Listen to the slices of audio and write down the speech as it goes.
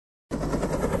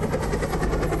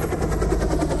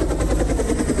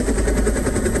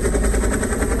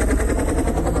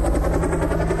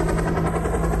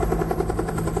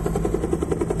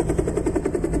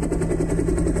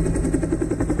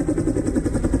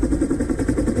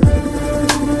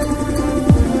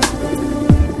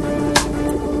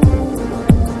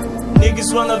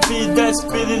just wanna be that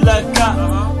spirit like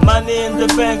I. Money in the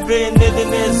bank, being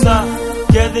in his eye.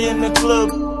 Get in the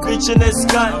club, reaching the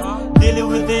sky. Dealing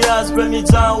with the odds, bring me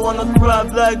down. Wanna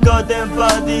grab like goddamn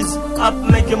bodies. Up,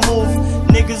 make a move.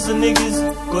 Niggas and niggas,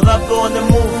 cause up on the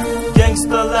move.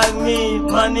 Gangster like me,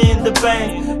 money in the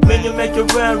bank. Million make a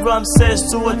rent, rum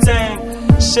says to a tank.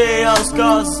 Share house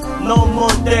cars, no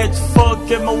more debt. Fuck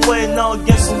him away now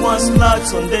against one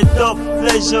slugs on their top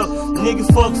pleasure. Nigga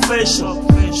fuck fashion.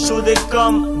 Should they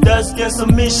come, that's against a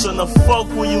mission. A fuck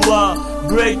who you are,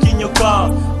 break in your car.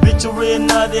 Bitch you real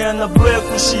naughty and a break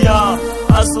who she are.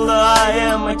 Hustler I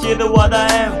am, I kid what I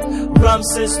am. Ram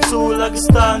says too like a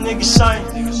star, nigga shine.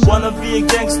 Wanna be a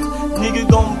gangster, nigga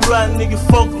gon' brand. Nigga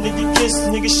fuck, nigga kiss,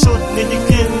 nigga shoot, nigga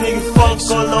kill, nigga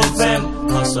fuck all of them.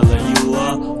 Hustler you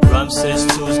are. Ram says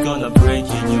two's gonna break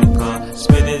in your car.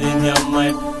 Spit it in your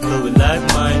mind, blow it like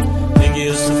mine. Nigga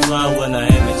used to fly when I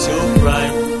aim at your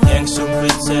pride. Gangs who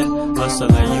pretend, hustle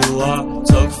like you are.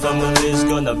 Talk family's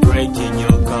gonna break in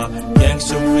your car.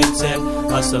 Gangs who pretend,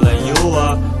 hustle like you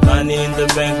are. Money in the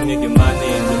bank, nigga, money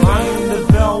in the bank. Money in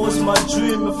the bank was my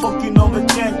dream, a fucking over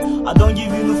tank. I don't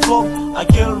give you the fuck, I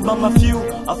care about my few.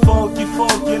 I funky,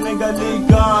 nigga,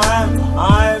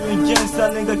 I am a gangster,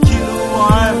 nigga, kill who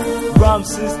I am. Ram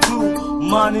since 2,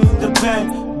 money in the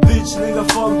bank. Bitch, nigga,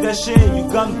 fuck that shit,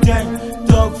 you got me tank.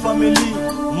 Dog family,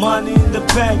 money in the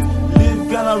bank.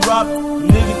 Live gonna rap,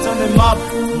 nigga turn them up.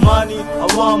 Money, I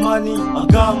want money, I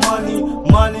got money.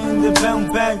 Money in the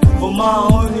bank, for my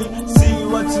honey. See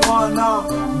what you want now,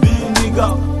 be a nigga.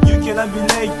 You cannot be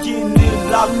naked, need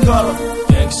black color.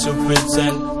 Gangs who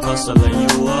pretend, hustle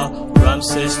like you are. Ram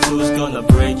says two's gonna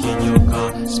break in your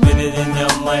car. Spit it in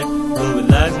your mind, blow it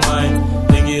like mine.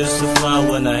 Nigga used to fly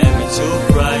when I am at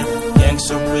your pride. Gangs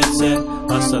who pretend,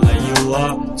 hustle like you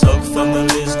are. Talk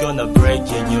family's gonna break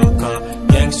in your car.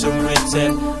 Gangs who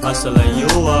pretend, hustle like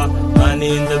you are.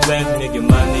 Money in the bank, nigga,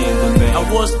 money in the bank.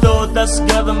 I was told that's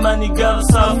gather money, gotta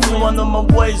solve me. One of my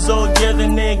ways, oh,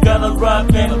 getting it, gotta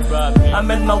rapping. I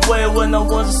made my way when I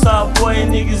was a subway.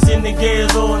 Niggas in the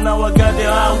ghetto, now I got the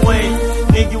highway.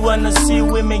 Nigga wanna see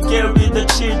women carry the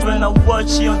children. I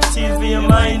watch it on TV, and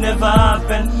mine never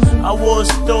happened. I was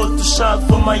told to shout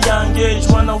from my young age.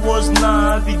 When I was 9,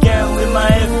 I began with my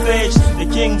FH. The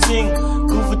king thing,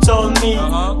 who told me,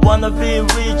 wanna be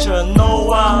richer, know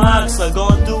what acts I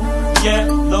gonna do. Yeah,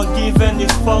 don't give any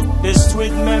fuck. The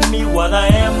street made me what I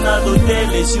am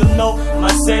nowadays. You know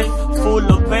myself, full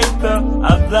of paper.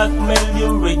 I blackmail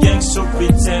you, with gangs who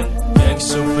pretend.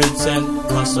 Gangs who pretend,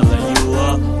 hustle like you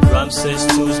are. Ram says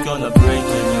two's gonna break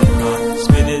in your car.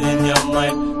 Spit it in your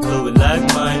mind, blow it like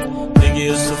mine. Nigga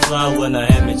used to fly when I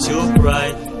am at your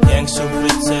pride. Gangs who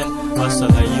pretend, hustle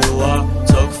like you are.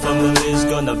 Talk family's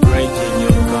gonna break in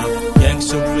your car.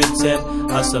 Gangs who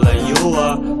pretend, hustle like you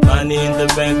are. Money in the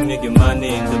bank, nigga,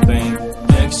 money in the bank.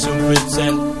 Gangs who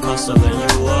pretend, hustle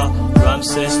like you are. Ram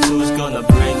says two's gonna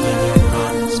break in your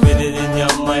car. Spit it in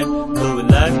your mind, blow it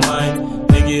like mine.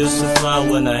 Nigga used to fly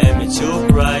when I am at your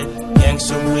pride. Gangs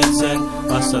who pretend,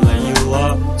 hustle like you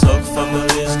are. Talk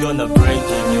family's gonna break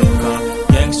in your car.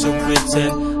 Gangs who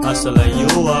pretend, hustle like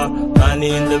you are. Money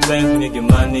in the bank, nigga,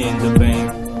 money in the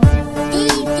bank.